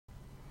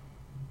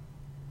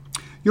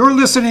You're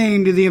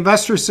listening to the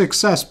Investor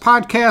Success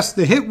Podcast,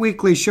 the hit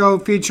weekly show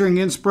featuring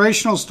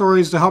inspirational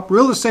stories to help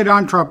real estate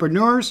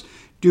entrepreneurs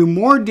do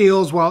more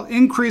deals while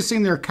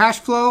increasing their cash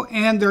flow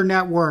and their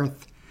net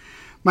worth.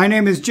 My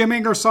name is Jim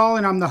Ingersoll,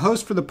 and I'm the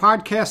host for the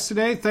podcast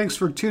today. Thanks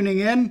for tuning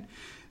in.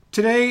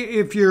 Today,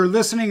 if you're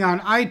listening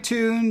on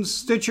iTunes,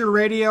 Stitcher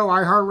Radio,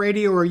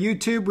 iHeartRadio, or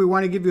YouTube, we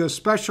want to give you a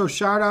special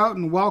shout out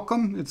and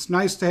welcome. It's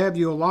nice to have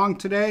you along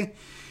today.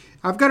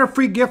 I've got a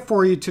free gift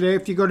for you today.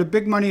 If you go to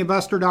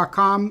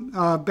bigmoneyinvestor.com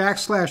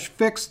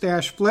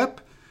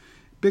 /fix-flip,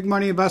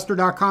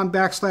 bigmoneyinvestor.com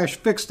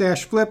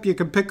 /fix-flip, you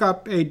can pick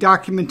up a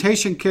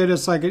documentation kit.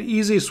 It's like an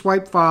easy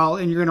swipe file,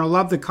 and you're going to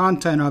love the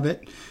content of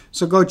it.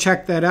 So go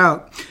check that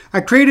out.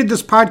 I created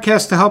this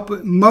podcast to help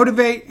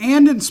motivate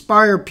and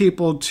inspire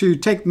people to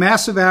take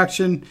massive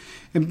action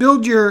and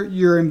build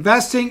your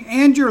investing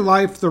and your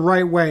life the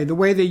right way, the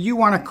way that you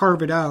want to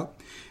carve it out.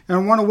 And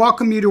I want to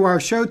welcome you to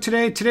our show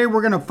today. Today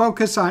we're going to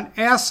focus on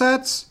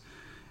assets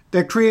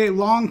that create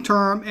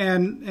long-term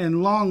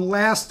and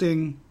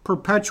long-lasting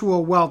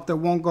perpetual wealth that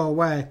won't go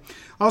away.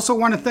 I also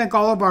want to thank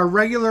all of our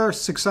regular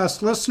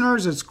Success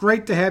listeners. It's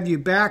great to have you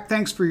back.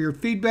 Thanks for your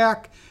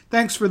feedback.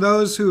 Thanks for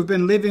those who have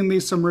been leaving me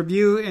some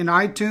review in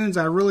iTunes.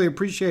 I really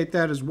appreciate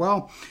that as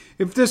well.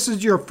 If this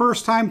is your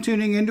first time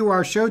tuning into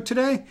our show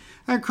today,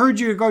 I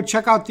encourage you to go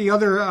check out the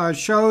other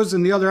shows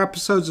and the other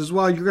episodes as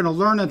well. You're going to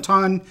learn a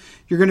ton.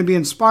 You're going to be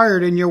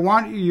inspired, and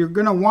you're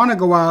going to want to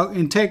go out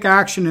and take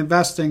action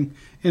investing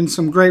in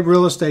some great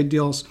real estate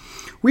deals.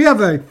 We have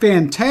a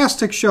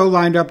fantastic show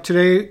lined up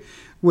today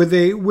with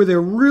a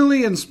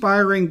really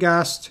inspiring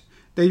guest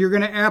that you're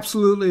going to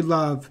absolutely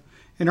love.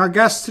 And our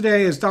guest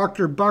today is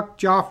Dr. Buck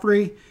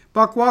Joffrey.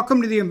 Buck,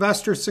 welcome to the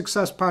Investor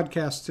Success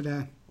Podcast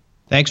today.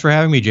 Thanks for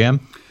having me,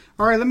 Jim.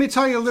 All right, let me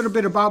tell you a little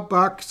bit about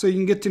Buck so you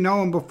can get to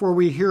know him before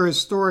we hear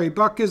his story.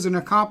 Buck is an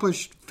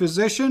accomplished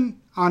physician,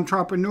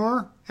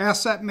 entrepreneur,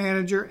 asset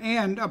manager,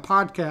 and a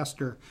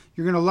podcaster.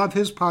 You're going to love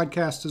his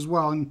podcast as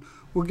well, and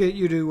we'll get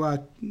you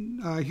to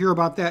hear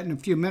about that in a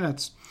few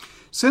minutes.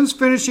 Since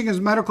finishing his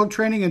medical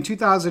training in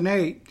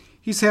 2008,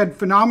 he's had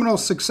phenomenal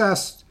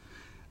success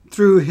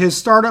through his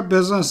startup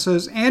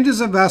businesses and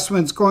his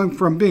investments, going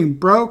from being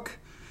broke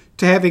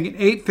to having an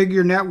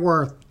 8-figure net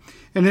worth.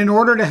 And in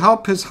order to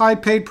help his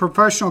high-paid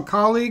professional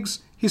colleagues,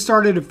 he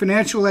started a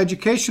financial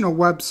educational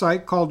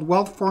website called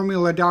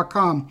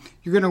wealthformula.com.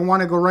 You're going to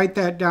want to go write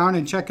that down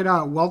and check it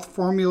out,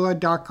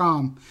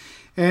 wealthformula.com.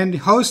 And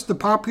host the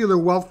popular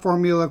Wealth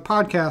Formula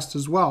podcast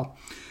as well.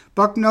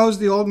 Buck knows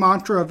the old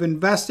mantra of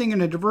investing in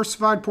a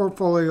diversified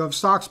portfolio of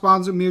stocks,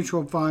 bonds, and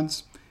mutual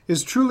funds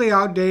is truly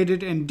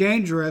outdated and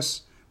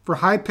dangerous for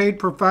high-paid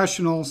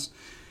professionals,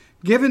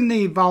 given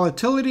the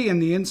volatility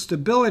and the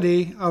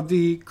instability of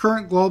the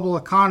current global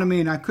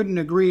economy, and I couldn't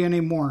agree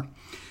anymore.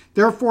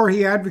 Therefore,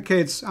 he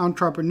advocates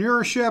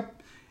entrepreneurship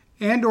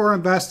and or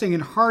investing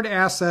in hard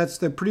assets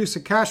that produce a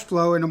cash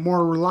flow in a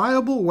more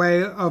reliable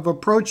way of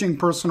approaching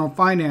personal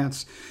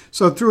finance.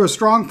 So through a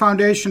strong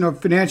foundation of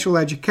financial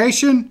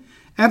education,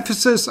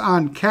 emphasis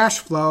on cash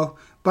flow,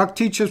 Buck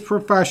teaches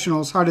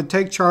professionals how to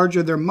take charge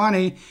of their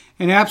money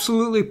and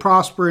absolutely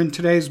prosper in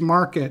today's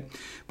market.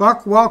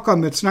 Buck,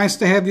 welcome. It's nice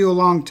to have you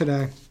along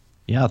today.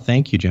 Yeah,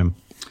 thank you, Jim.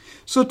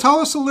 So tell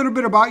us a little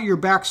bit about your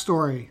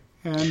backstory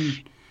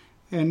and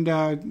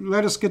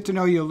let us get to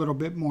know you a little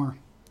bit more.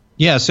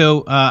 Yeah,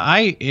 so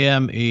I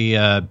am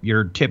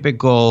your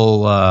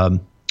typical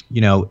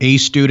A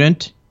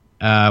student.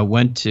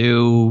 Went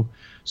to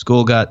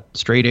school, got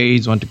straight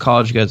A's. Went to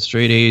college, got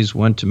straight A's.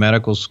 Went to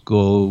medical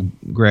school,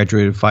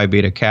 graduated Phi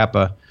Beta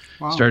Kappa.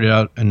 Wow. Started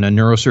out in a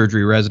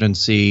neurosurgery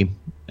residency.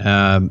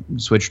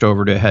 Switched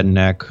over to head and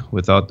neck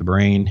without the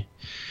brain.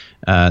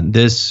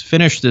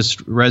 Finished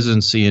this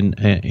residency in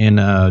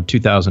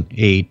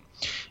 2008,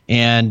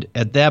 and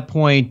at that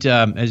point,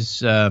 up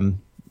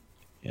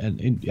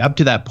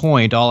to that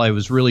point, all I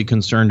was really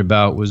concerned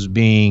about was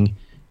being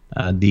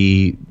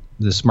the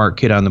smart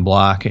kid on the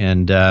block,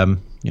 and doing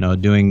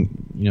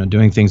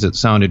things that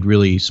sounded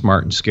really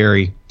smart and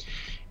scary,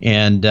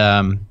 and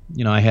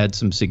I had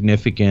some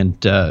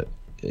significant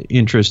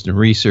interest in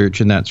research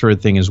and that sort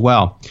of thing as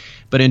well.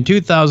 But in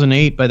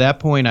 2008, by that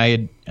point,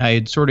 I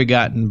had sort of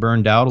gotten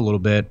burned out a little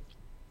bit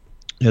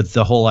at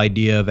the whole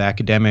idea of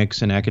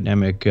academics and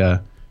academic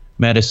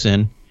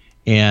medicine,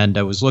 and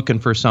I was looking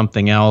for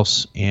something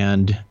else.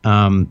 And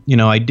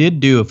I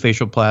did do a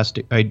facial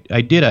plastic. I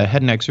did a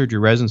head and neck surgery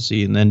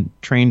residency, and then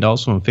trained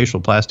also in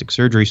facial plastic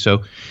surgery.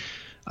 So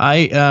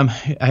I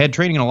had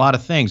training in a lot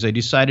of things. I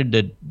decided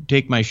to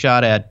take my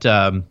shot at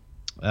the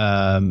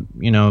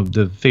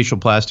facial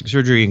plastic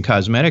surgery and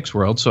cosmetics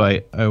world. So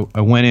I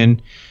went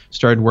in,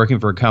 started working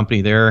for a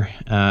company there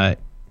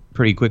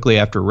pretty quickly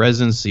after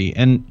residency,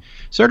 and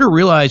started to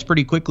realize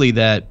pretty quickly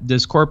that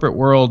this corporate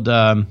world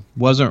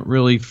wasn't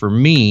really for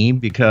me,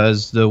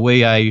 because the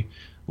way I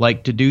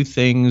like to do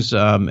things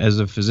as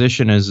a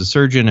physician, as a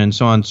surgeon, and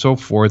so on and so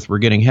forth, were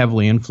getting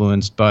heavily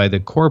influenced by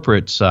the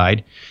corporate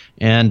side,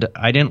 and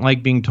I didn't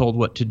like being told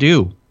what to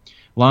do.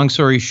 Long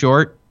story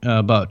short,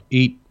 about 7 or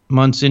 8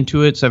 months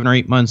into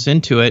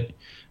it,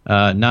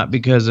 not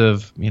because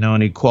of,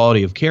 any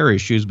quality of care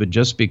issues, but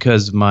just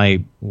because of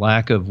my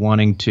lack of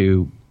wanting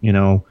to,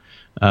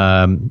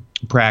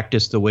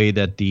 practice the way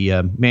that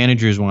the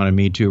managers wanted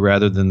me to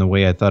rather than the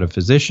way I thought a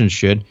physician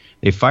should.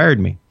 They fired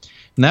me.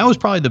 And that was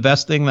probably the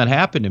best thing that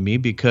happened to me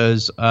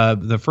because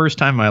the first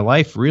time in my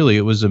life, really,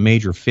 it was a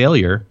major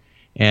failure.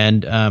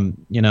 And,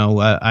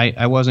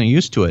 I wasn't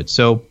used to it.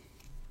 So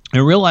I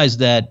realized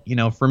that,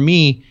 for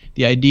me,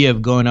 the idea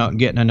of going out and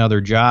getting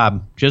another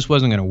job just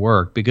wasn't going to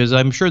work because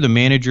I'm sure the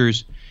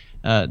managers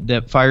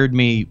that fired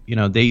me,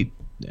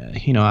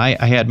 I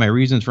had my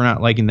reasons for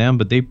not liking them,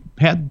 but they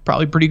had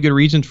probably pretty good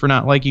reasons for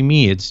not liking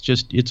me.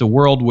 It's a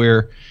world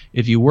where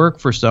if you work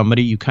for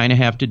somebody, you kind of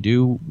have to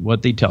do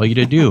what they tell you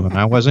to do. And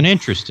I wasn't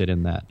interested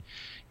in that.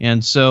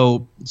 And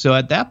so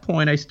at that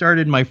point, I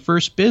started my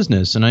first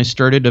business, and I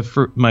started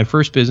my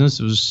first business.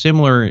 It was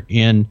similar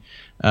in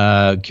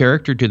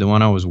character to the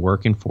one I was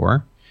working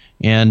for.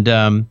 And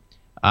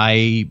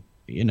I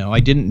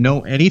didn't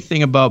know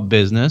anything about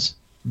business,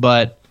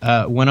 but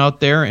went out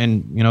there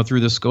and,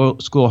 through the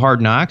school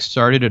Hard Knocks,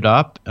 started it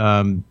up.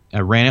 I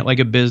ran it like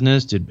a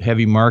business, did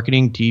heavy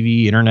marketing,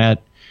 TV,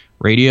 internet,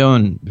 radio,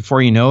 and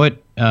before you know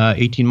it,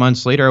 18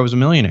 months later, I was a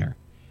millionaire.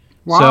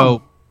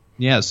 Wow.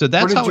 So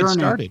that's how it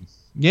started.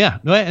 Yeah,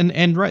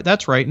 and right,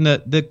 that's right. And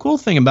the cool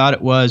thing about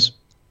it was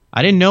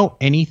I didn't know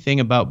anything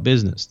about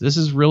business. This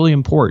is really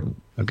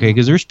important, okay?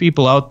 Because there's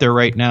people out there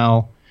right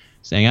now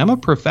saying, I'm a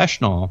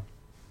professional.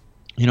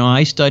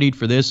 I studied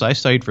for this, I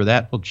studied for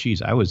that. Well,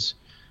 geez, I was,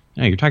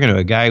 you're talking to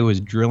a guy who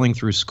was drilling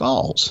through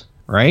skulls,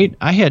 right?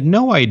 I had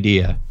no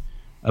idea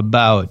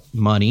about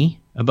money,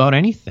 about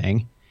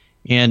anything,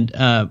 and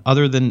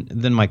other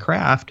than my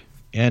craft.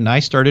 And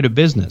I started a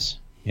business,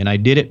 and I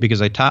did it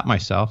because I taught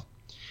myself.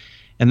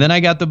 And then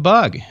I got the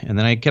bug, and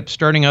then I kept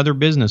starting other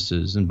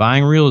businesses and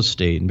buying real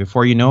estate. And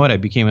before you know it, I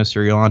became a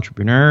serial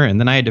entrepreneur, and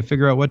then I had to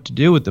figure out what to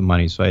do with the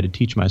money, so I had to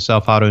teach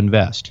myself how to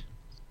invest.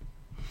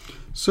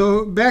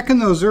 So back in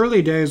those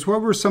early days,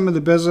 what were some of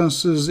the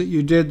businesses that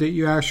you did that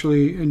you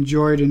actually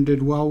enjoyed and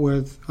did well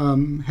with,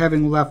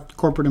 having left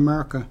corporate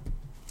America?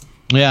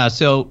 Yeah,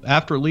 so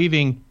after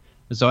leaving,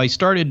 I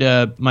started,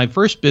 my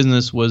first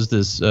business was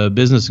this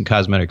business in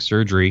cosmetic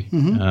surgery,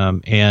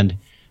 and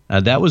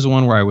that was the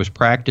one where I was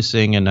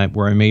practicing and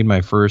where I made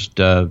my first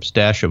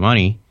stash of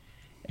money.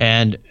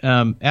 And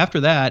after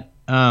that,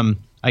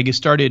 I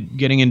started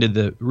getting into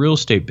the real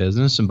estate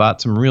business and bought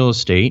some real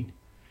estate.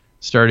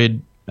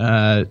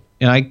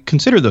 And I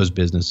consider those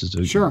businesses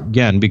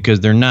again because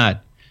they're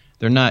not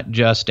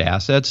just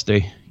assets.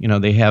 They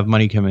have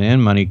money coming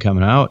in, money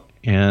coming out,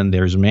 and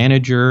there's a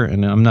manager,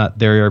 and I'm not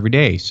there every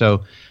day.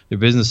 So they're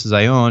businesses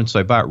I own.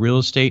 So I bought real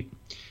estate.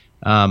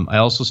 I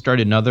also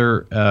started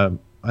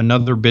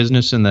another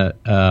business in the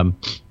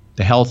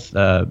health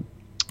and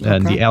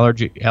the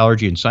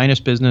allergy and sinus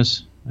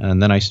business,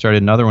 and then I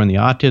started another one in the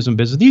autism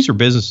business. These are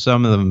businesses,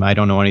 some of them I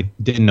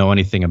didn't know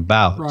anything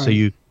about. Right. So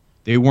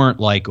they weren't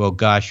like, oh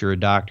gosh, you're a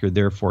doctor,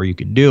 therefore you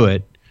could do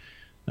it.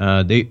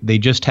 They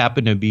just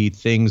happened to be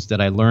things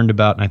that I learned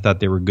about, and I thought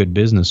they were good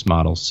business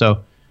models.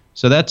 So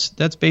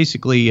that's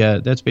basically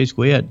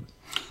it.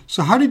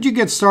 So how did you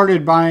get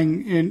started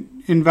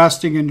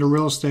investing into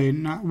real estate?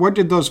 What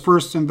did those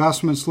first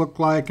investments look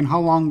like, and how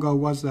long ago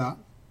was that?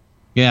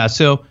 Yeah,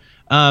 so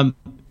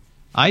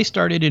I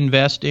started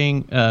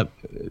investing,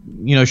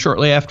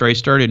 shortly after I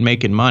started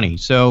making money.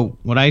 So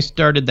when I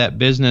started that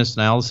business,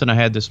 and all of a sudden I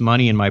had this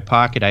money in my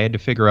pocket, I had to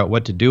figure out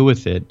what to do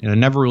with it, and I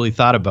never really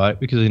thought about it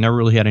because I never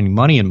really had any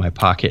money in my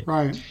pocket.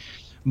 Right.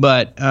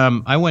 But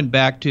I went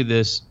back to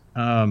this,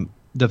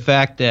 the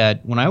fact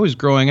that when I was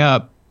growing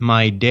up,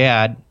 my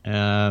dad,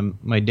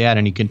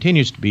 and he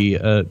continues to be,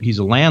 he's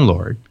a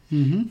landlord.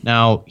 Mm-hmm.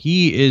 Now,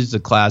 he is the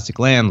classic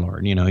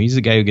landlord. He's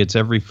the guy who gets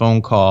every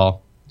phone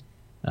call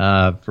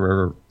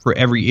for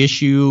every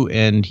issue,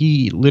 and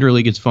he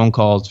literally gets phone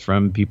calls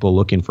from people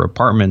looking for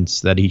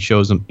apartments that he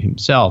shows them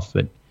himself.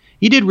 But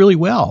he did really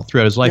well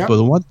throughout his life. Yep. But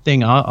the one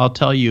thing I'll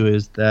tell you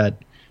is that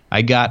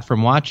I got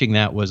from watching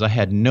that was I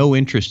had no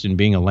interest in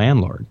being a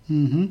landlord.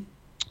 Mm-hmm.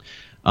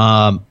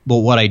 But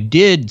what I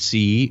did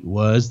see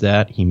was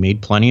that he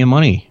made plenty of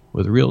money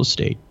with real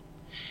estate.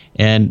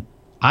 And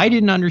I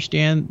didn't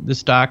understand the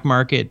stock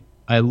market.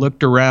 I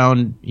looked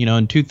around,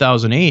 in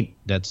 2008,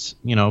 that's,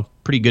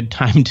 pretty good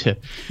time to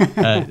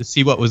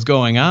see what was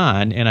going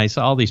on. And I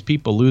saw all these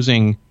people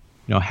losing,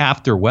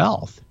 half their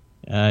wealth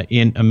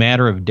in a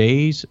matter of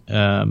days.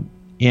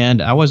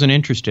 And I wasn't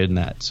interested in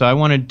that. So I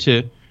wanted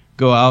to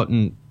go out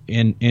and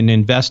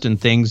invest in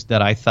things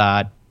that I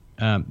thought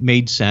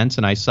made sense,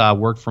 and I saw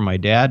work for my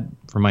dad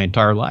for my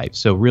entire life.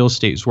 So real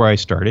estate is where I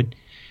started.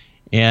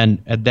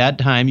 And at that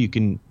time, you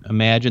can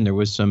imagine there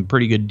was some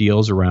pretty good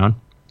deals around.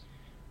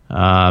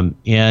 That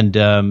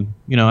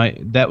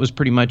was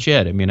pretty much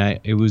it. I mean,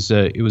 it was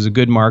a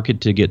good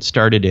market to get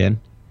started in.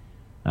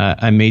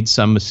 I made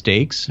some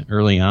mistakes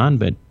early on,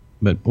 but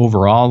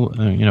overall,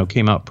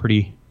 came out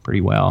pretty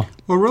well.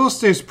 Well, real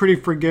estate's pretty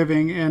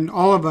forgiving, and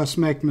all of us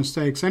make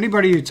mistakes.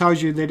 Anybody who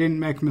tells you they didn't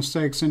make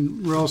mistakes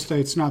in real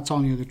estate's not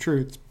telling you the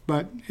truth.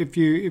 but if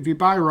you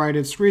buy right,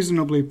 it's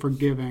reasonably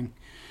forgiving.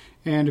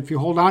 And if you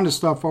hold on to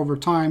stuff over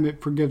time,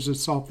 it forgives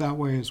itself that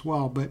way as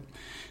well. But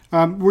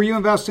were you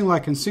investing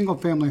like in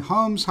single-family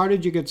homes? How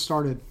did you get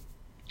started?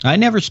 I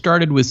never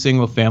started with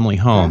single-family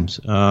homes.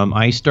 Okay.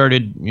 I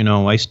started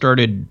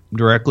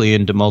directly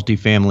into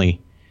multifamily,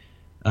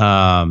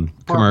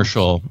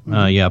 commercial,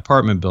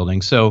 apartment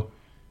buildings. So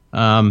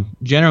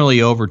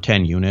generally over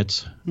 10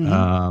 units.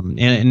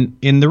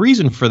 And the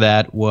reason for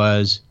that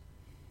was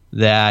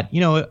that,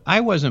 I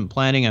wasn't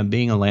planning on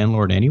being a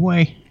landlord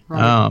anyway.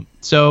 Right.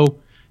 So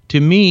to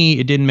me,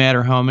 it didn't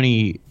matter how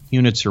many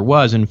units there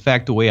was. In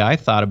fact, the way I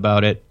thought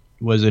about it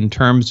was in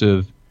terms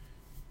of,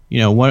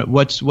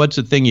 what's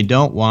the thing you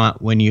don't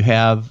want when you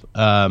have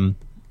a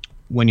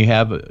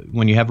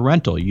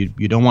rental?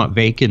 You don't want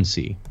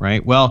vacancy,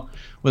 right? Well,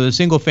 with a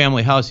single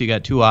family house, you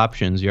got two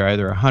options. You're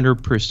either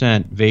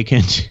 100%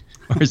 vacant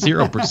or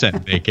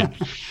 0% vacant,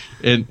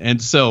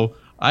 and so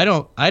I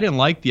didn't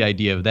like the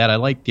idea of that. I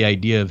like the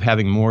idea of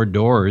having more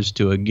doors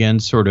to again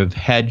sort of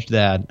hedge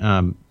that.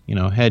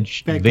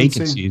 Hedge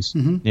vacancies.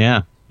 Mm-hmm.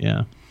 Yeah.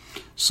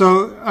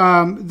 So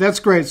that's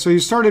great. So you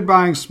started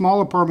buying small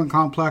apartment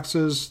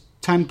complexes,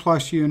 10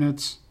 plus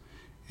units.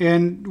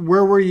 And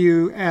where were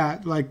you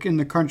at? Like in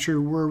the country,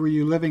 where were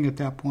you living at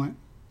that point?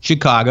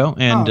 Chicago,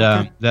 and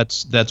okay.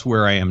 That's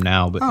where I am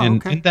now. But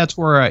and that's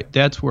where I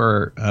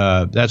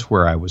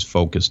was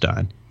focused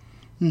on.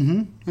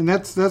 Mm-hmm. And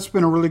that's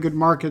been a really good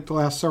market the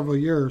last several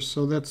years.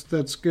 So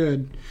that's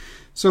good.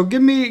 So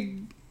give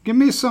me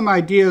some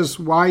ideas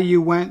why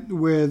you went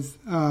with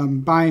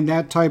buying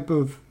that type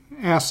of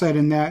asset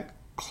in that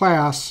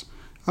class,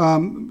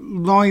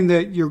 knowing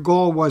that your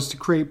goal was to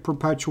create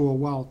perpetual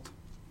wealth.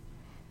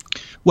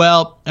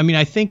 Well,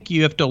 I think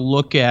you have to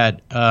look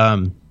at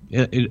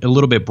it a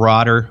little bit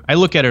broader. I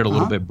look at it a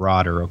little bit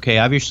broader. Okay,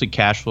 obviously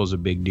cash flow is a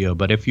big deal,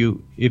 but if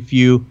you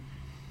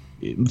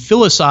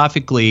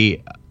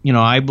philosophically,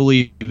 I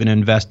believe in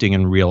investing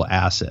in real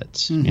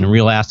assets. Mm-hmm. And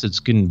real assets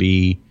can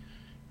be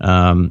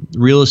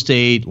real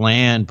estate,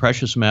 land,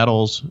 precious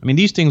metals.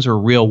 These things are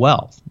real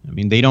wealth.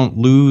 They don't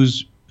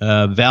lose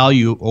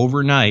value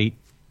overnight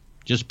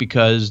just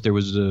because there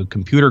was a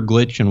computer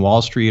glitch in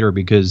Wall Street or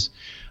because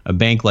a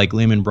bank like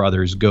Lehman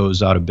Brothers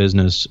goes out of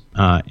business.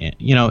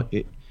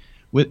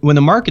 When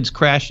the markets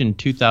crashed in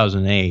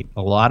 2008,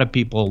 a lot of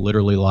people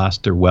literally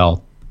lost their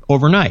wealth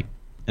overnight.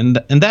 And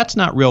that's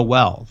not real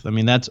wealth.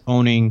 That's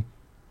owning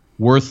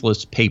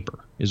worthless paper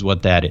is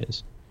what that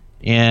is.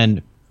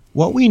 And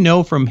what we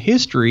know from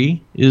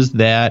history is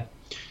that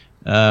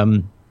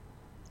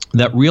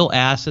that real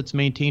assets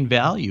maintain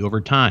value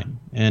over time.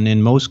 And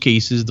in most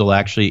cases, they'll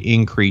actually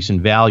increase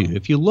in value.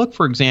 If you look,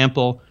 for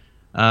example,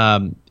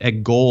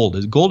 at gold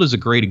is a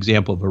great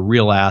example of a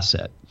real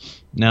asset.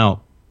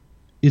 Now,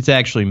 it's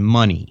actually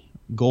money.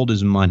 Gold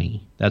is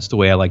money. That's the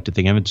way I like to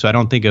think of it. So I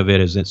don't think of it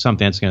as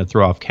something that's going to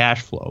throw off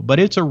cash flow. But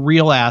it's a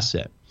real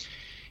asset.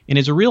 And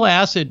it's a real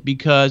asset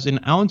because an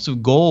ounce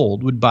of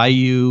gold would buy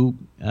you,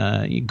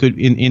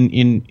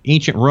 in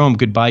ancient Rome,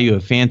 could buy you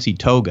a fancy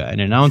toga. And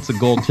an ounce of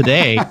gold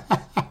today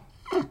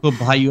will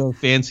buy you a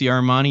fancy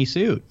Armani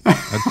suit.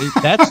 Okay?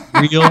 That's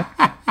real.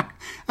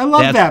 I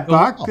love that,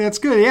 Buck. Well. That's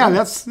good. Yeah,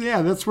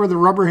 that's where the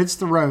rubber hits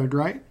the road,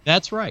 right?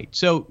 That's right.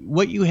 So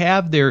what you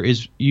have there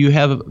is you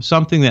have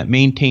something that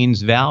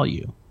maintains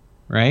value,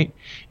 right?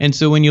 And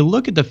so when you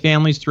look at the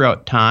families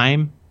throughout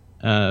time,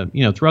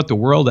 throughout the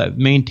world that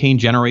maintain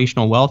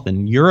generational wealth,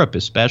 in Europe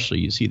especially,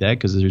 you see that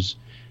because there's,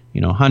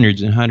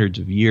 hundreds and hundreds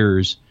of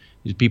years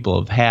these people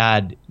have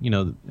had,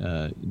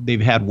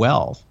 they've had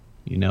wealth.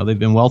 They've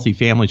been wealthy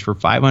families for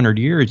 500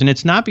 years. And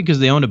it's not because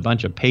they owned a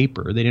bunch of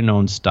paper. They didn't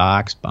own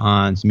stocks,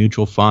 bonds,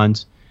 mutual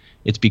funds.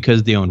 It's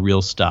because they own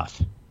real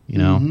stuff,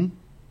 Mm-hmm.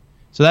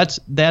 So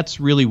that's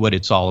really what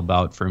it's all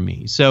about for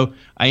me. So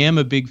I am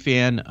a big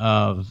fan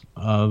of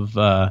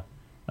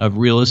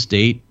real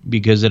estate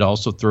because it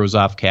also throws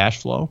off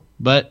cash flow.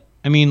 But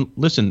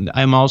listen,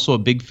 I'm also a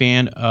big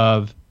fan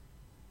of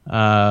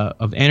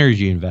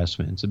energy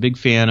investments. A big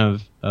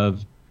fan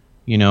of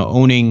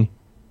owning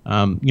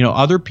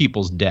other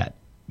people's debt.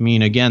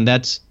 Again,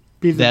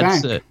 be the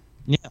bank.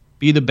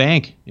 Be the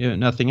bank,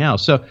 nothing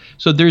else.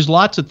 So there's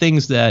lots of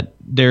things that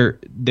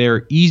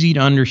they're easy to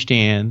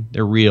understand,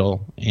 they're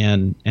real,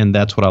 and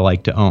that's what I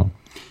like to own.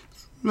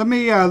 Let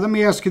me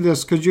ask you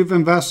this, because you've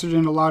invested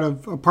in a lot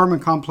of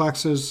apartment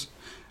complexes.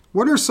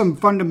 What are some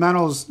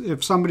fundamentals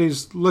if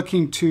somebody's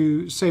looking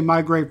to, say,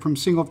 migrate from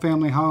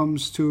single-family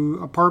homes to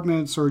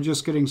apartments or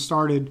just getting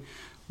started?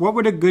 What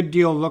would a good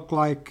deal look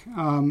like,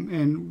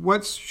 and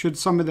what should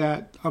some of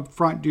that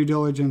upfront due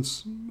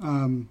diligence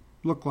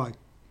look like?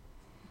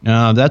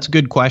 That's a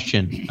good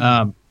question.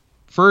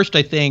 First,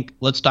 I think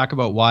let's talk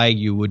about why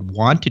you would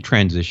want to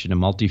transition to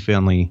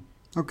multifamily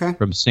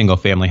from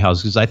single-family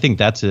houses, because I think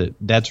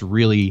that's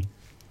really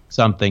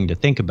something to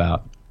think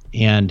about.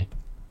 And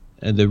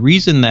the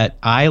reason that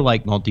I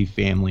like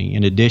multifamily,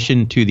 in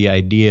addition to the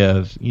idea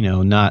of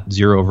not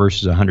 0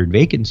 versus 100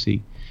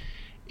 vacancy,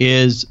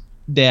 is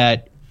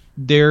that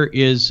there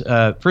is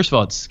first of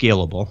all, it's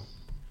scalable.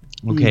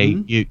 Okay,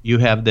 mm-hmm. You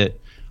have that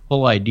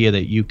whole idea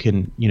that you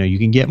can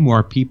get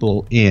more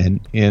people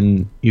in,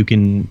 and you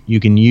can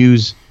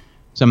use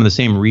some of the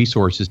same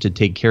resources to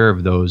take care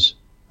of those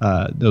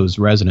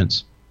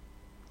residents.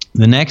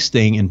 The next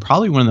thing, and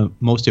probably one of the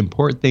most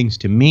important things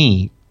to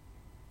me,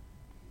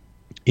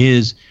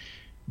 is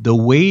the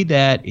way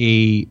that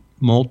a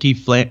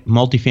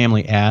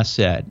multifamily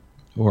asset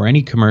or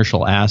any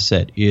commercial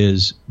asset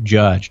is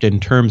judged in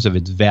terms of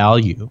its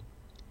value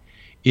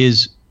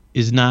is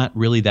not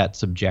really that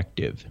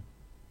subjective.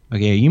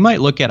 Okay, you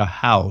might look at a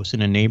house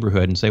in a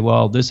neighborhood and say,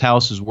 well, this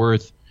house is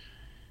worth,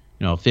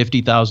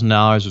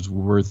 $50,000, it's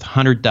worth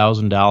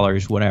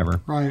 $100,000, whatever.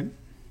 Right.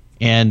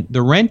 And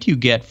the rent you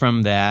get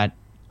from that,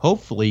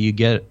 hopefully you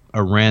get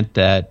a rent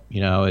that,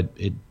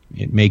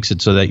 it makes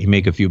it so that you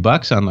make a few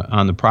bucks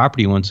on the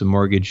property once the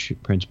mortgage,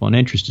 principal, and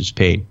interest is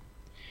paid.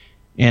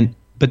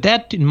 But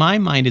that, in my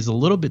mind, is a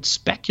little bit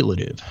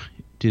speculative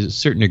to a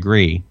certain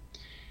degree.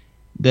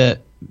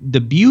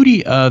 The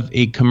beauty of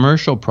a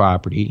commercial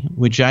property,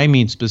 which I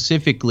mean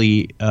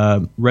specifically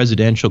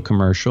residential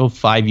commercial,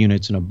 5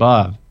 units and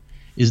above,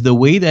 is the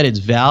way that it's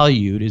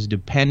valued is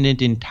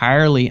dependent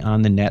entirely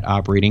on the net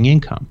operating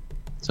income.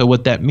 So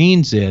what that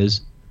means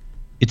is,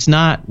 it's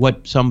not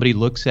what somebody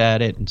looks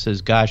at it and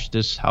says, gosh,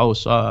 this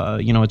house,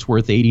 it's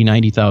worth $80,000,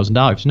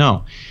 $90,000.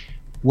 No.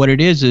 What it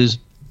is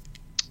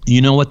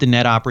what the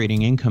net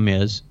operating income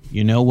is,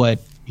 what,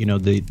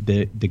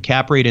 the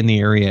cap rate in the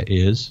area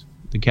is,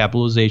 the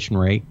capitalization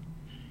rate,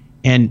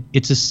 and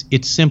it's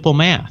simple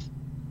math,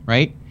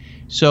 right?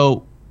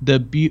 So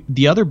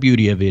the other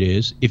beauty of it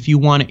is, if you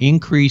want to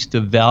increase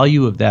the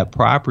value of that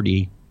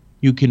property,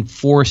 you can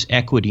force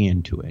equity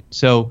into it.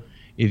 So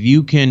if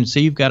you can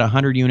say you've got a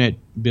 100-unit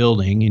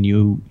building and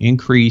you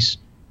increase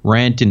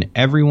rent in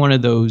every one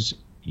of those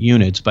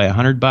units by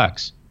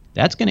 $100,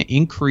 that's going to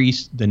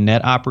increase the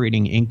net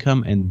operating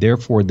income and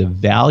therefore the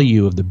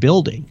value of the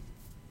building.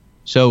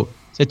 So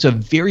it's a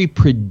very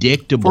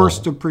predictable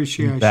forced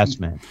appreciation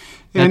investment.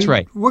 That's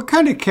right. What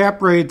kind of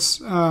cap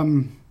rates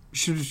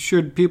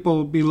should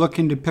people be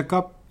looking to pick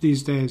up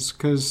these days?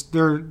 Because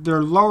they're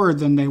lower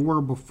than they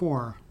were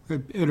before.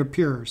 It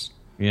appears.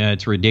 Yeah,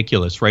 it's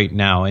ridiculous right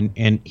now,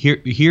 and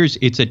here's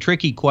it's a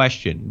tricky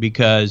question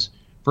because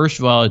first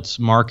of all, it's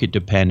market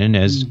dependent,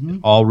 as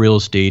all real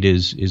estate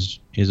is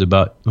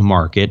about the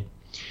market.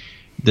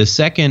 The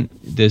second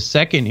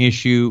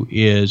issue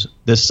is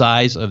the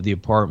size of the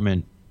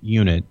apartment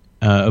unit,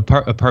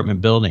 apartment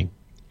building.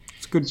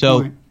 That's a good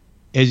So, point.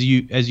 as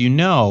you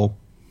know,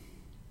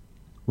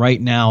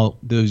 right now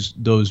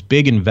those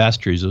big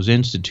investors, those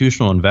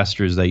institutional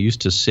investors that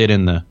used to sit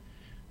in the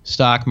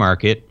stock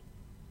market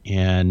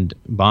and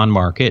bond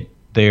market,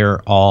 they're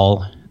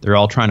all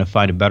trying to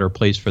find a better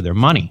place for their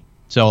money.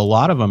 So a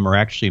lot of them are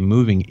actually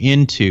moving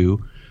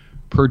into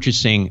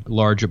purchasing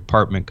large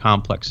apartment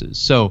complexes.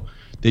 So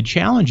the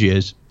challenge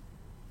is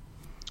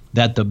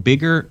that the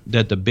bigger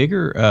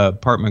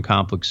apartment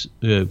complexes,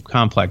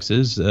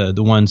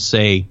 the ones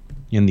say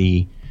in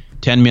the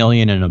 10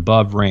 million and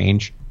above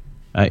range,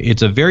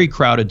 it's a very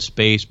crowded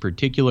space,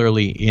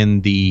 particularly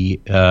in the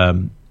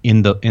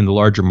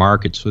larger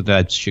markets. So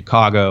that's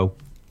Chicago.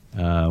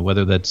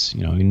 Whether that's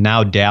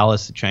now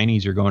Dallas, the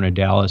Chinese are going to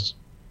Dallas.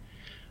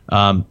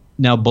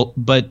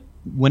 But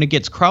when it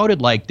gets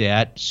crowded like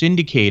that,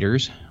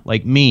 syndicators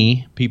like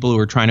me, people who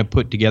are trying to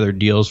put together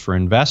deals for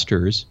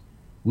investors,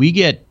 we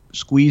get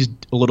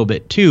squeezed a little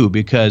bit too,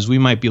 because we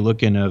might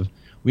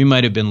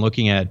have been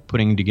looking at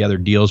putting together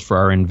deals for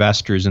our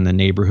investors in the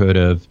neighborhood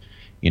of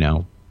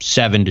 $7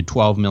 to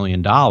 $12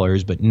 million,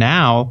 but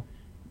now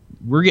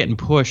we're getting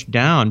pushed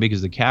down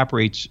because the cap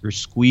rates are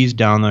squeezed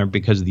down there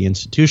because of the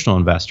institutional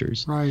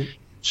investors. Right.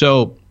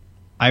 So,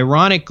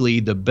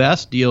 ironically, the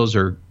best deals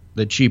are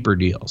the cheaper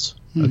deals.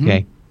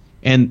 Okay.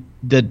 And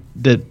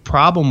the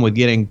problem with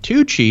getting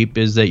too cheap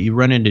is that you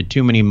run into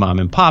too many mom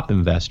and pop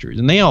investors,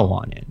 and they all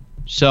want in.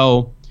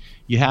 So,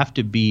 you have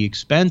to be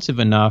expensive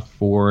enough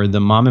for the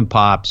mom and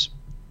pops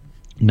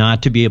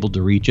not to be able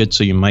to reach it.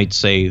 So you might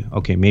say,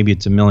 okay, maybe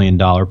it's $1 million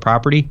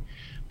property,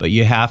 but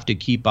you have to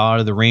keep out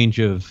of the range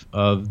of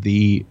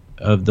the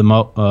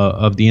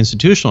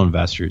institutional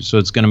investors. So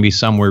it's going to be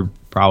somewhere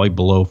probably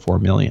below 4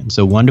 million.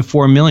 So 1 to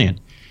 4 million.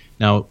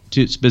 Now,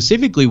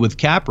 specifically with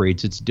cap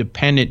rates, it's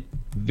dependent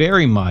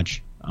very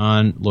much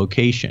on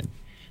location.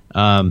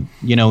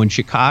 In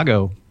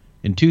Chicago,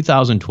 in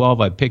 2012,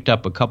 I picked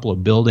up a couple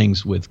of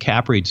buildings with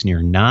cap rates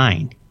near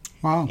 9.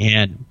 Wow.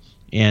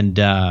 And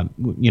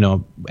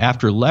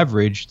after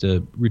leverage,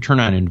 the return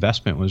on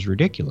investment was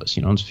ridiculous.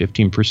 It's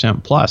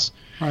 15% plus.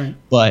 Right.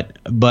 But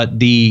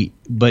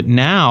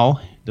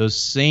now those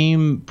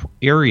same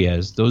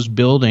areas, those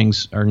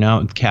buildings are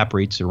now cap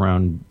rates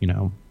around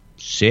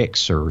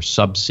 6 or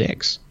sub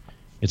 6.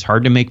 It's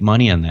hard to make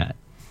money on that.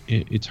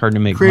 It's hard to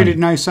make created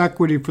money. Nice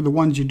equity for the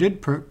ones you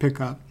did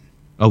pick up.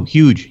 Oh,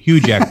 huge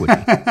equity.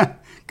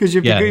 Because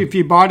if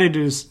you bought it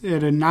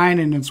at a 9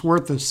 and it's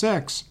worth a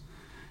 6.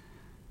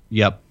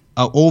 Yep.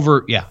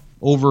 Over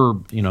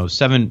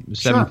seven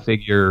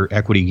figure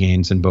equity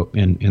gains in both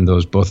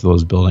of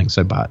those buildings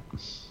I bought.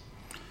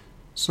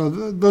 So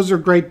those are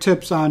great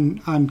tips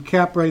on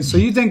cap rates. So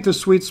you think the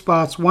sweet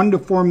spot's $1 to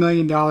 $4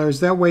 million.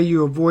 That way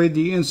you avoid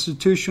the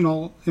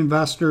institutional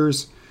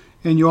investors,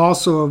 and you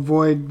also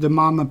avoid the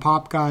mom and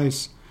pop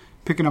guys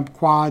picking up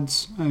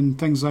quads and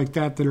things like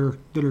that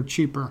are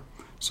cheaper.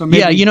 So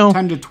maybe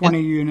 10 to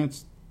 20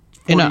 units.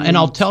 And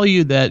I'll tell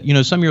you that,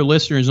 some of your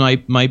listeners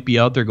might be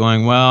out there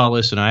going, well,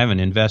 listen, I haven't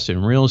invested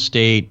in real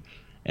estate,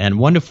 and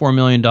 $1 to $4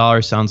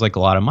 million sounds like a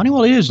lot of money.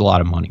 Well, it is a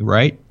lot of money,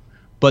 right?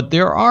 But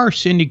there are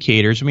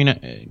syndicators,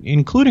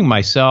 including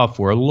myself,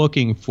 who are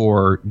looking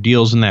for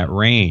deals in that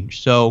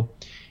range. So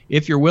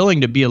if you're willing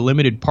to be a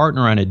limited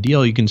partner on a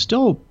deal, you can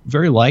still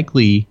very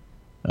likely,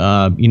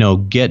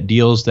 get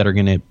deals that are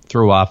going to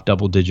throw off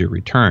double-digit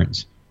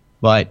returns.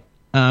 But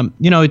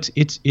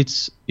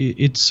it's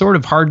sort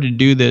of hard to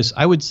do this.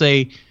 I would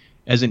say,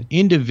 as an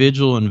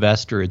individual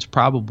investor, it's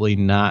probably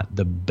not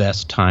the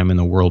best time in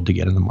the world to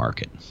get in the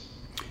market.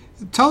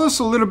 Tell us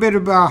a little bit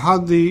about how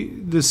the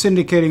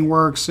syndicating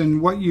works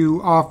and what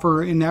you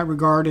offer in that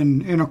regard,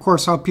 and of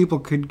course how people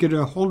could get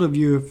a hold of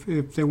you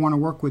if they want to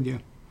work with you.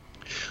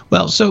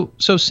 Well, so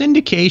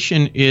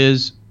syndication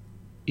is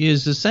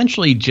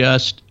essentially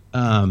just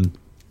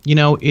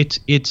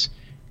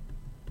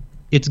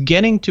it's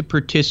getting to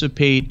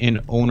participate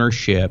in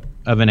ownership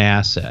of an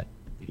asset,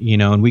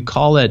 and we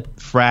call it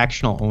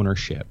fractional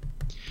ownership.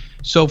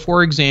 So,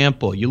 for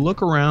example, you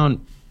look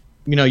around.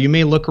 You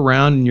may look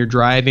around and you're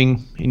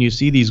driving and you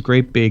see these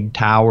great big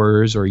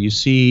towers, or you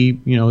see,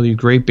 these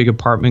great big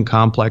apartment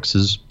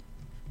complexes.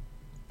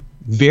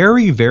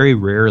 Very, very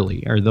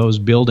rarely are those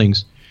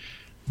buildings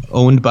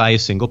owned by a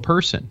single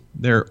person.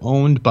 They're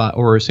owned by,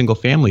 or a single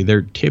family.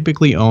 They're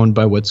typically owned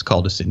by what's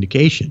called a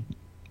syndication.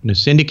 And a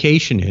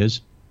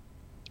syndication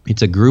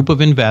it's a group of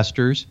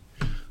investors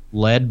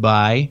led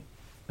by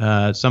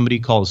somebody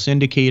called a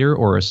syndicator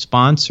or a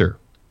sponsor.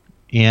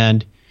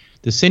 And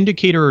the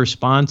syndicator or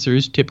sponsor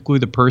is typically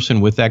the person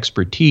with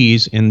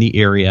expertise in the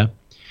area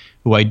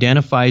who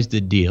identifies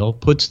the deal,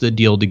 puts the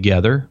deal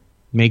together,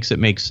 makes it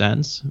make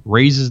sense,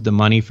 raises the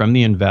money from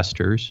the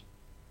investors,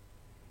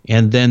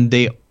 and then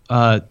the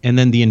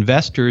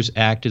investors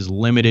act as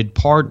limited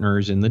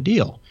partners in the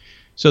deal.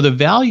 So the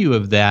value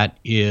of that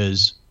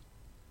is,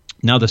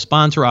 now the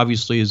sponsor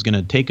obviously is going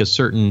to take a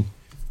certain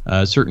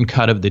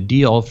cut of the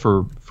deal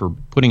for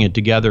putting it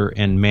together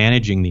and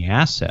managing the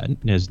asset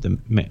as the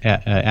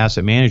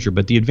asset manager.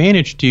 But the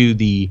advantage to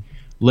the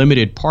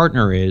limited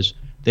partner is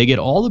they get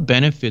all the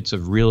benefits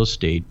of real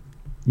estate,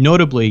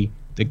 notably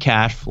the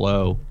cash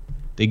flow.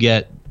 They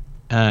get,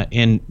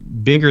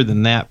 and bigger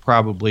than that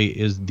probably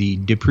is the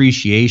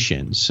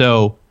depreciation.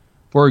 So,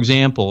 for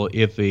example,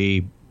 if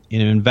an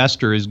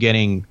investor is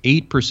getting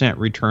 8%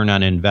 return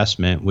on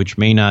investment, which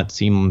may not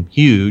seem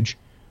huge,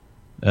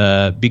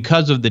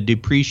 because of the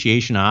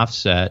depreciation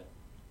offset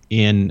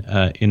in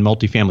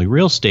multifamily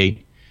real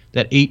estate,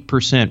 that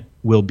 8%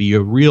 will be a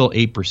real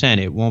 8%.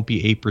 It won't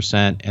be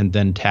 8% and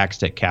then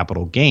taxed at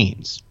capital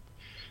gains.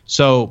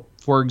 So,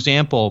 for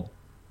example,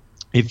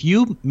 if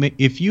you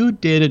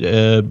did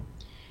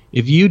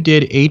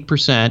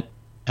 8%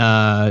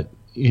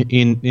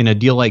 in a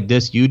deal like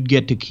this, you'd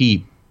get to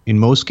keep. In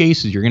most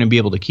cases, you're going to be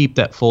able to keep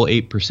that full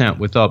 8%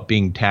 without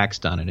being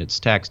taxed on it. It's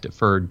tax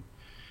deferred.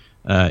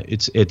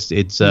 It's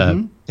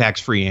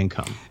tax-free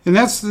income, and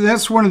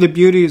that's one of the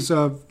beauties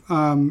of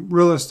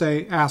real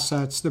estate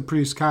assets that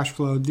produce cash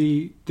flow.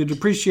 The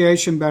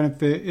depreciation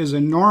benefit is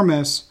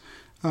enormous,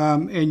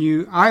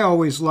 and I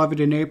always love it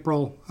in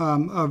April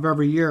of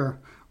every year,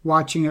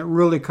 watching it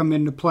really come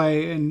into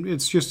play, and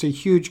it's just a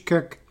huge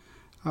kick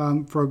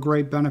for a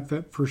great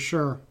benefit for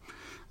sure.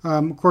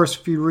 Of course,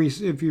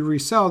 if you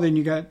resell, then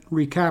you got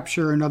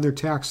recapture and other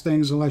tax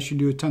things, unless you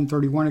do a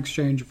 1031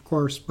 exchange, of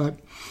course, but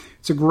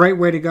it's a great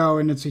way to go,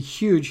 and it's a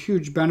huge,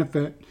 huge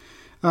benefit.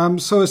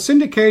 So a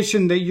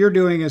syndication that you're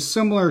doing is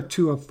similar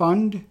to a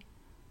fund?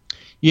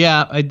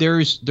 Yeah,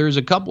 there's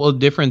a couple of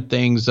different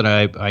things that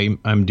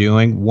I'm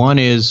doing. One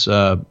is,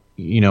 I'm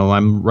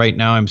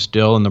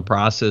still in the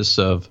process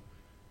of,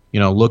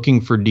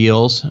 looking for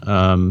deals.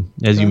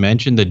 As you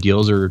mentioned, the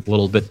deals are a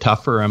little bit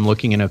tougher. I'm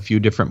looking in a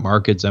few different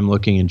markets. I'm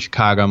looking in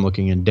Chicago. I'm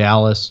looking in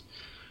Dallas.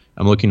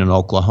 I'm looking in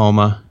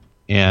Oklahoma,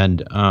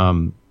 and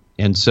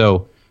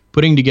so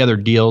putting together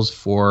deals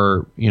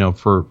for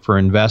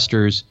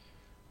investors,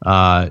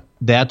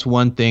 that's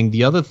one thing.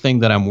 The other thing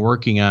that I'm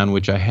working on,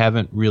 which I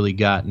haven't really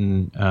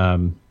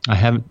I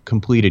haven't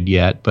completed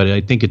yet, but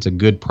I think it's a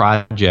good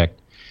project,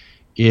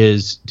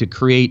 is to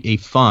create a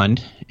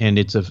fund, and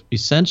it's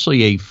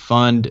essentially a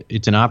fund.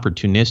 It's an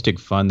opportunistic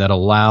fund that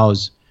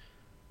allows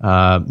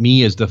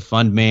me as the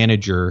fund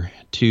manager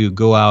to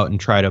go out and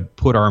try to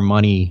put our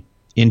money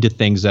into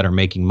things that are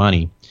making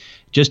money.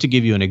 Just to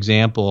give you an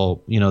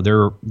example,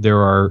 there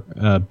are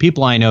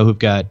people I know who've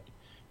got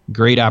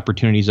great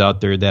opportunities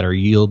out there that are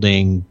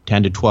yielding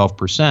 10 to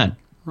 12%.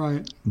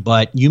 Right.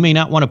 But you may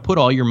not want to put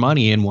all your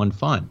money in one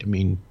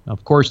fund.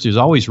 Of course, there's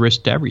always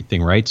risk to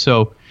everything, right?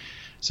 So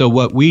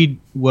what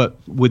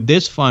with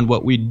this fund,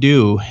 what we'd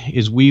do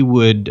is we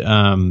would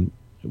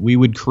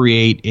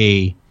create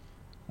a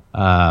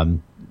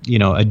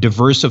a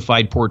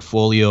diversified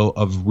portfolio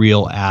of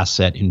real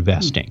asset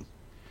investing.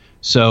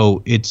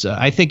 So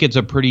I think it's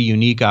a pretty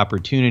unique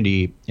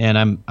opportunity, and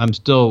I'm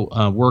still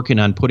working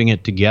on putting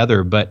it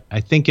together. But I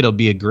think it'll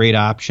be a great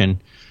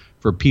option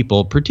for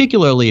people,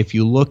 particularly if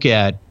you look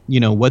at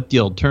what the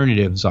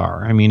alternatives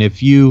are. I mean,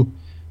 if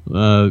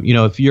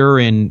if you're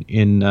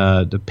in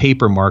the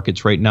paper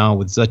markets right now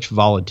with such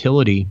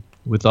volatility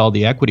with all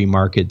the equity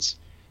markets,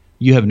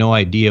 you have no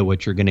idea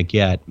what you're going to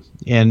get.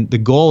 And the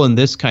goal in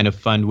this kind of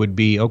fund would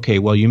be, okay,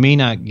 well, you may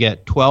not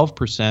get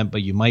 12%,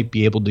 but you might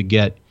be able to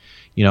get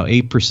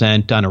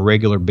 8% on a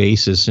regular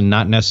basis and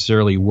not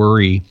necessarily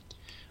worry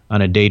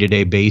on a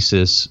day-to-day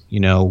basis,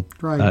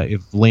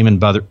 if Lehman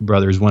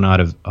Brothers went out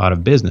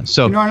of business.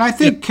 So, and I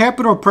think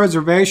capital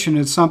preservation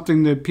is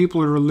something that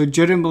people are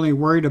legitimately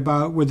worried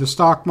about with the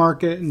stock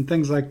market and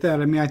things like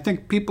that. I mean, I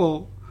think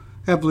people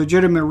have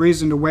legitimate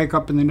reason to wake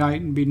up in the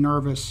night and be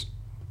nervous.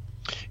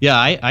 Yeah,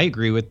 I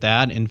agree with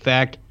that. In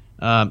fact,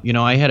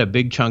 I had a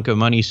big chunk of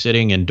money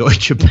sitting in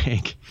Deutsche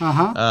Bank,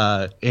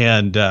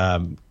 and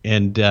I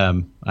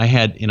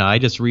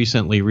just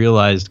recently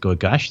realized,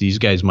 gosh, these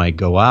guys might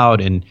go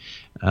out, and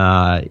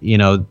the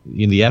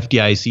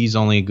FDIC is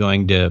only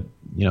going to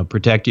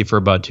protect you for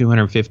about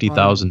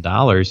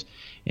 $250,000,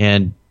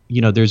 and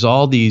there's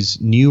all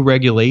these new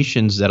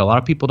regulations that a lot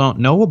of people don't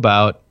know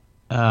about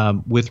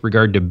with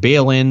regard to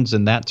bail-ins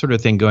and that sort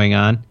of thing going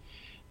on.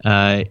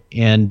 If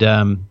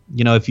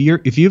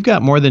you've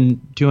got more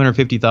than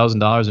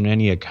 $250,000 in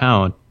any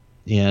account,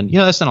 and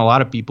that's not a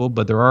lot of people,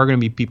 but there are going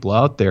to be people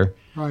out there.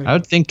 Right. I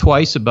would think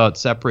twice about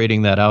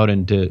separating that out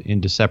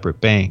into separate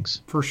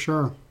banks. For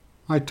sure,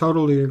 I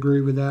totally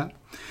agree with that.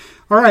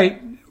 All right,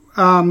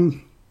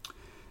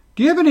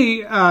 do you have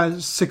any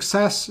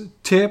success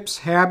tips,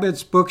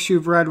 habits, books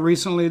you've read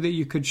recently that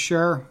you could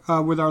share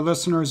with our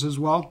listeners as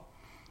well?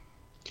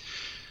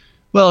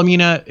 Well, I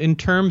mean, in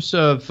terms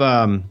of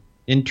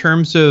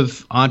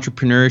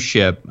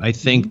entrepreneurship, I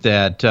think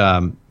that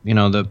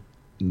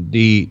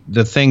the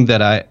thing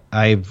that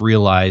I've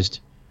realized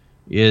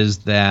is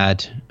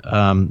that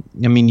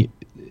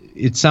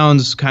it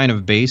sounds kind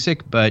of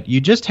basic, but you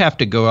just have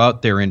to go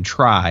out there and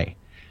try,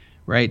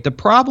 right? The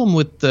problem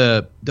with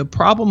the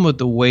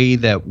way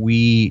that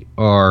we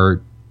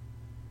are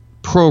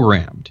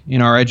programmed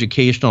in our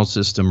educational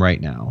system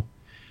right now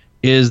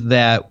is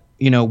that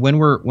when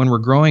we're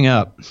growing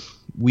up,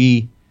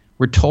 we're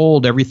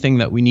told everything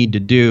that we need to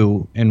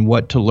do and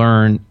what to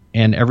learn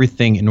and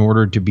everything in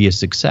order to be a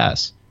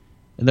success.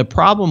 And the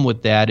problem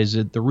with that is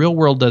that the real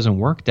world doesn't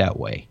work that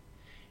way.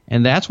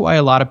 And that's why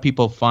a lot of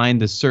people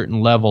find this certain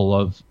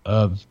level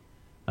of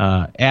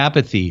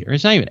apathy, or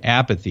it's not even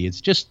apathy, it's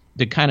just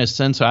the kind of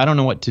sense of I don't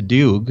know what to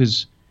do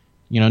because,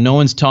 no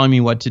one's telling me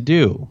what to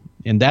do.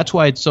 And that's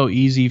why it's so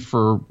easy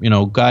for,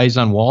 guys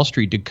on Wall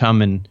Street to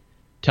come and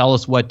tell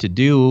us what to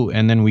do,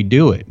 and then we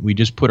do it. We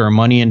just put our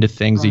money into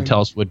things they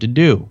tell us what to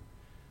do.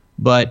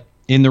 But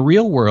in the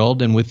real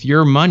world and with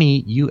your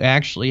money, you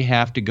actually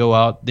have to go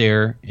out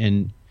there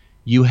and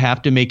you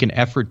have to make an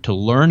effort to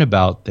learn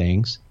about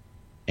things.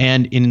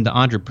 And in the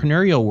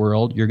entrepreneurial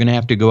world, you're going to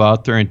have to go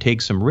out there and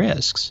take some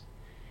risks.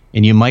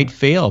 And you might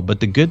fail. But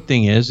the good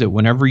thing is that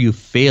whenever you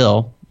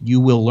fail,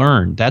 you will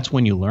learn. That's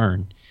when you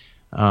learn.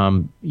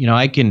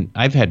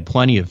 I've had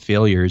plenty of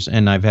failures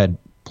and I've had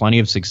plenty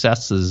of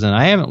successes, and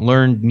I haven't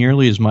learned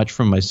nearly as much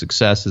from my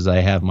success as I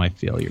have my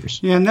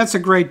failures. Yeah, and that's a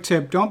great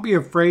tip. Don't be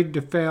afraid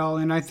to fail.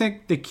 And I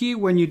think the key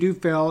when you do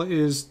fail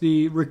is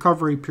the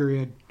recovery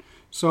period.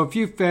 So if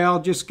you fail,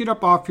 just get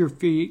up off your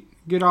feet,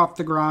 get off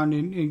the ground,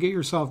 and get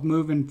yourself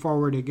moving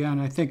forward again.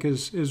 I think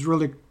is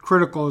really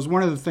critical. Is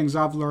one of the things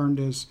I've learned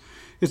is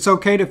it's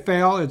okay to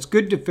fail. It's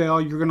good to fail.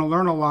 You're going to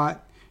learn a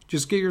lot.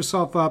 Just get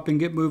yourself up and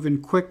get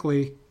moving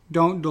quickly.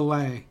 Don't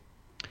delay.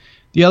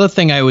 The other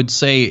thing I would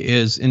say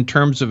is in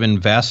terms of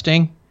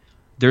investing,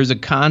 there's a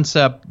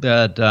concept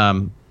that,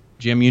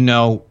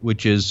 Jim,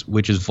 which is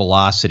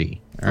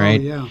velocity. All right.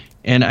 Oh, yeah.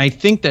 And I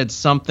think that's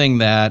something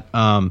that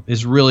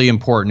is really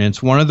important.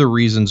 It's one of the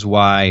reasons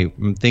why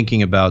I'm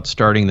thinking about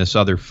starting this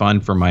other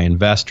fund for my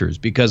investors,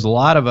 because a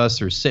lot of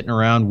us are sitting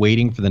around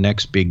waiting for the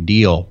next big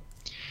deal.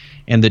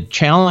 And the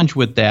challenge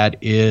with that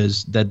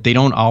is that they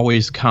don't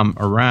always come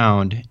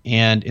around.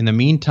 And in the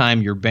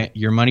meantime,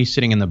 your money's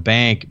sitting in the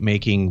bank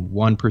making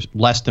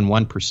less than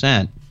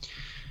 1%.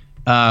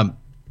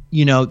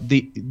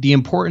 The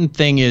important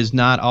thing is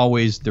not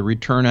always the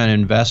return on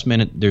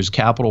investment. There's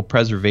capital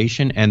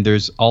preservation, and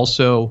there's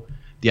also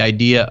the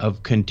idea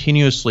of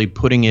continuously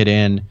putting it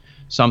in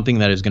something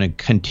that is going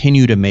to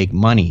continue to make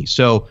money.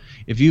 So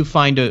if you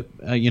find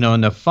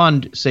in a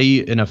fund, say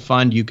in a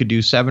fund you could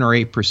do 7 or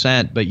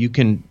 8%, but you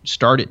can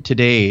start it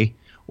today,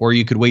 or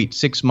you could wait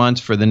 6 months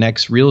for the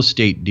next real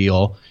estate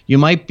deal. It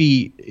might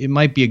be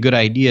a good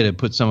idea to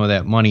put some of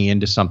that money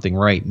into something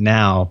right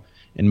now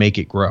and make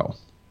it grow.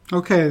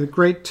 Okay,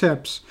 great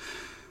tips.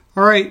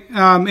 All right,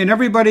 and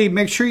everybody,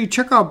 make sure you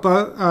check out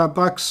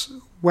Buck's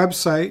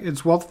website.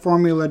 It's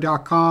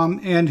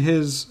wealthformula.com, and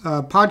his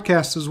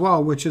podcast as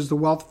well, which is the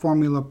Wealth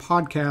Formula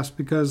Podcast,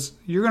 because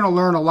you're going to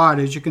learn a lot.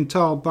 As you can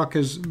tell, Buck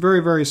is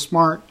very, very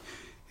smart,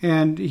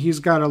 and he's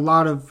got a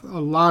lot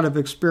of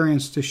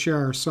experience to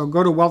share. So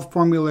go to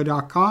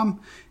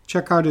wealthformula.com.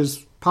 Check out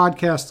his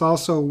podcast,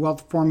 also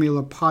Wealth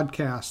Formula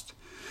Podcast.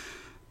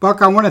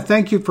 Buck, I want to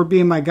thank you for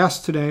being my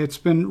guest today. It's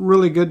been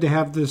really good to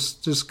have this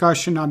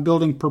discussion on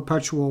building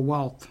perpetual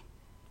wealth.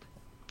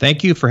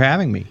 Thank you for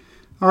having me.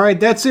 All right,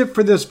 that's it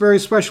for this very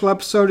special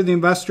episode of the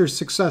Investor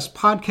Success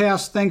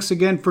Podcast. Thanks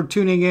again for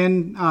tuning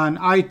in on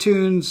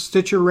iTunes,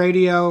 Stitcher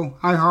Radio,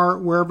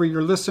 iHeart, wherever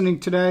you're listening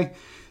today.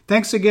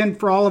 Thanks again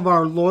for all of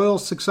our loyal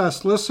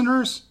Success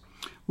listeners.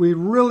 We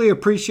really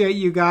appreciate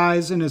you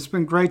guys, and it's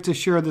been great to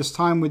share this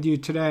time with you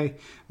today.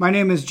 My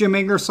name is Jim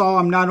Ingersoll.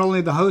 I'm not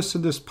only the host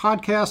of this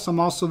podcast, I'm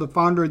also the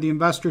founder of the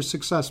Investor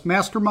Success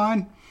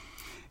Mastermind.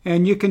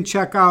 And you can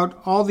check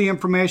out all the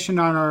information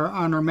on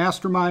our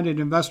mastermind at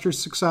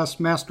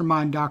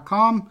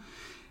investorsuccessmastermind.com.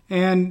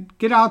 And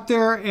get out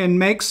there and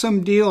make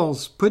some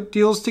deals. Put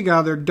deals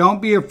together.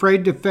 Don't be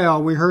afraid to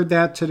fail. We heard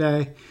that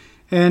today.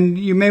 And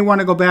you may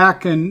want to go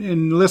back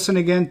and listen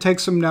again, take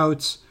some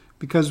notes,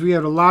 because we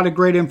have a lot of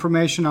great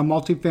information on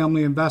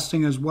multifamily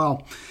investing as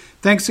well.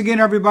 Thanks again,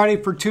 everybody,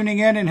 for tuning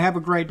in, and have a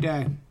great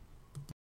day.